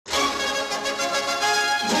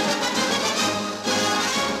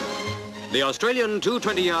The Australian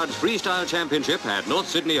 220 yards freestyle championship at North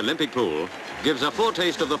Sydney Olympic Pool gives a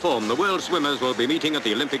foretaste of the form the world swimmers will be meeting at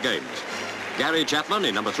the Olympic Games. Gary Chapman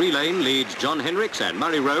in number 3 lane leads John Henricks and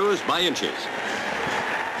Murray Rose by inches.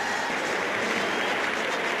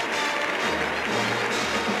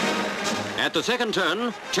 At the second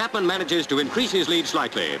turn, Chapman manages to increase his lead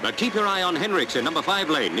slightly, but keep your eye on Henricks in number 5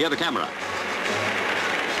 lane near the camera.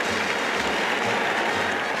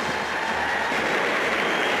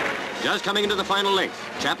 Just coming into the final length,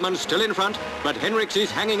 Chapman's still in front, but Henricks is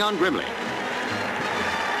hanging on grimly.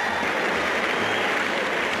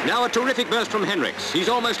 Now a terrific burst from Henricks. He's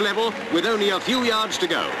almost level with only a few yards to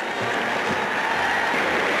go.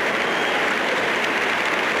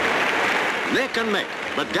 Neck and neck,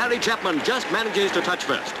 but Gary Chapman just manages to touch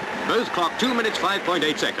first. Both clock 2 minutes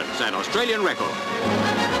 5.8 seconds, an Australian record.